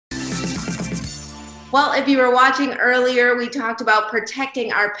Well, if you were watching earlier, we talked about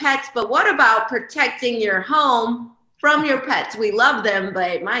protecting our pets, but what about protecting your home from your pets? We love them,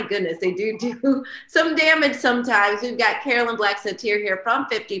 but my goodness, they do some damage sometimes. We've got Carolyn Black-Satir here from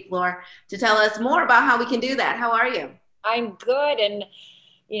 50th Floor to tell us more about how we can do that. How are you? I'm good, and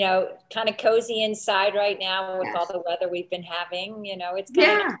kind of cozy inside right now with all Yes. the weather we've been having. It's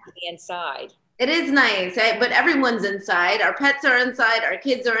kind of Yeah. nice to be inside. It is nice, but everyone's inside. Our pets are inside, our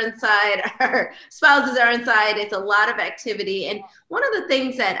kids are inside, our spouses are inside. It's a lot of activity. And one of the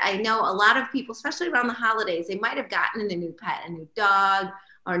things that I know a lot of people, especially around the holidays, they might have gotten a new pet, a new dog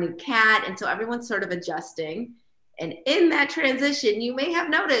or a new cat. And so everyone's sort of adjusting. And in that transition, you may have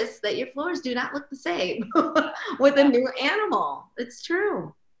noticed that your floors do not look the same with a new animal. It's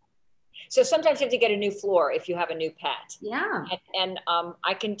true. So sometimes you have to get a new floor if you have a new pet. Yeah. And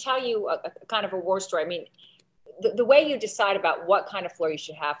I can tell you a kind of a war story. I mean, the way you decide about what kind of floor you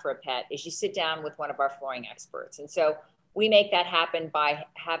should have for a pet is you sit down with one of our flooring experts. And so we make that happen by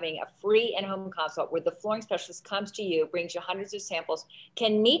having a free in-home consult where the flooring specialist comes to you, brings you hundreds of samples,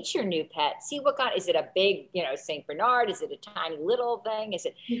 can meet your new pet, see what kind, is it a big, St. Bernard? Is it a tiny little thing? Does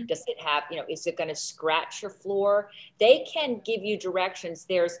it have, is it going to scratch your floor? They can give you directions.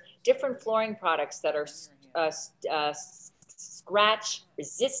 There's different flooring products that are scratch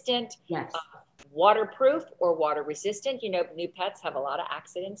resistant. Yes. Waterproof or water resistant. New pets have a lot of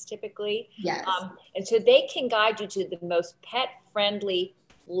accidents typically. Yes. And so they can guide you to the most pet friendly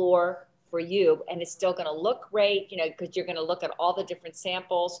floor for you. And it's still going to look great, because you're going to look at all the different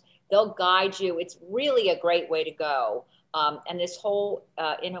samples. They'll guide you. It's really a great way to go. And this whole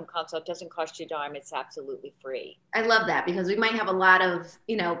in-home consult doesn't cost you a dime. It's absolutely free. I love that because we might have a lot of,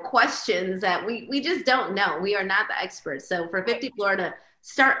 questions that we just don't know. We are not the experts. So for 50 Floor to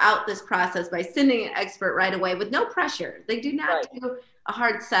start out this process by sending an expert right away with no pressure. They do not do a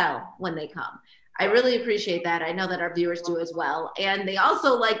hard sell when they come. I really appreciate that. I know that our viewers do as well. And they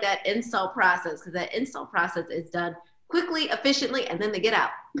also like that install process because that install process is done quickly, efficiently, and then they get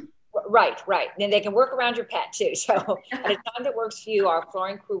out. Right. Then they can work around your pet too. So at a time that works for you, our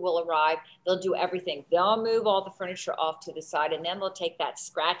flooring crew will arrive. They'll do everything. They'll move all the furniture off to the side, and then they'll take that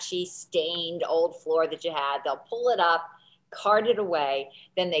scratchy, stained old floor that you had. They'll pull it up, cart it away.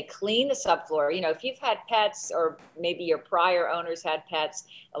 Then they clean the subfloor. If you've had pets or maybe your prior owners had pets,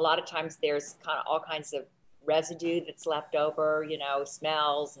 a lot of times there's kind of all kinds of residue that's left over,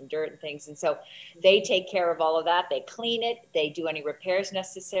 smells and dirt and things. And so they take care of all of that. They clean it. They do any repairs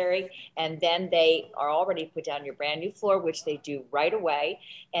necessary. And then they are already put down your brand new floor, which they do right away.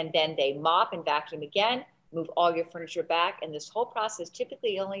 And then they mop and vacuum again, move all your furniture back. And this whole process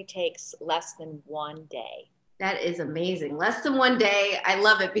typically only takes less than 1 day. That is amazing. Less than 1 day. I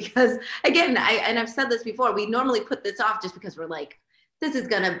love it because, again, I've said this before, we normally put this off just because we're like, this is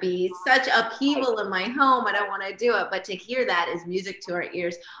going to be such upheaval in my home. I don't want to do it. But to hear that is music to our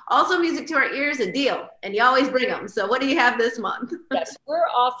ears. Also music to our ears, a deal. And you always bring them. So what do you have this month? Yes, we're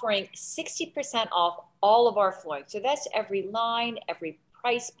offering 60% off all of our flooring. So that's every line, every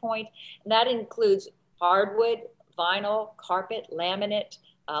price point. And that includes hardwood, vinyl, carpet, laminate,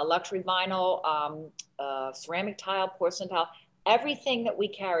 luxury vinyl, ceramic tile, porcelain tile. Everything that we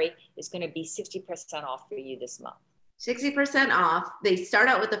carry is going to be 60% off for you this month. 60% off. They start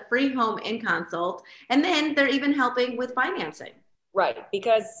out with a free home in consult, and then they're even helping with financing. Right,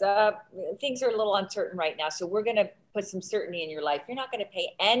 because things are a little uncertain right now. So we're going to put some certainty in your life. You're not going to pay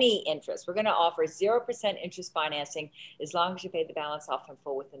any interest. We're going to offer 0% interest financing as long as you pay the balance off in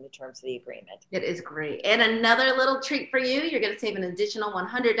full within the terms of the agreement. It is great. And another little treat for you, you're going to save an additional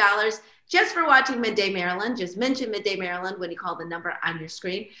 $100 just for watching Midday Maryland. Just mention Midday Maryland when you call the number on your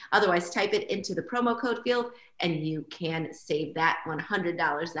screen. Otherwise, type it into the promo code field and you can save that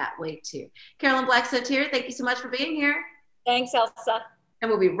 $100 that way too. Carolyn Black-Satir, thank you so much for being here. Thanks, Elsa. And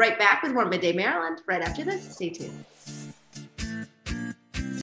we'll be right back with more Midday Maryland right after this. Stay tuned.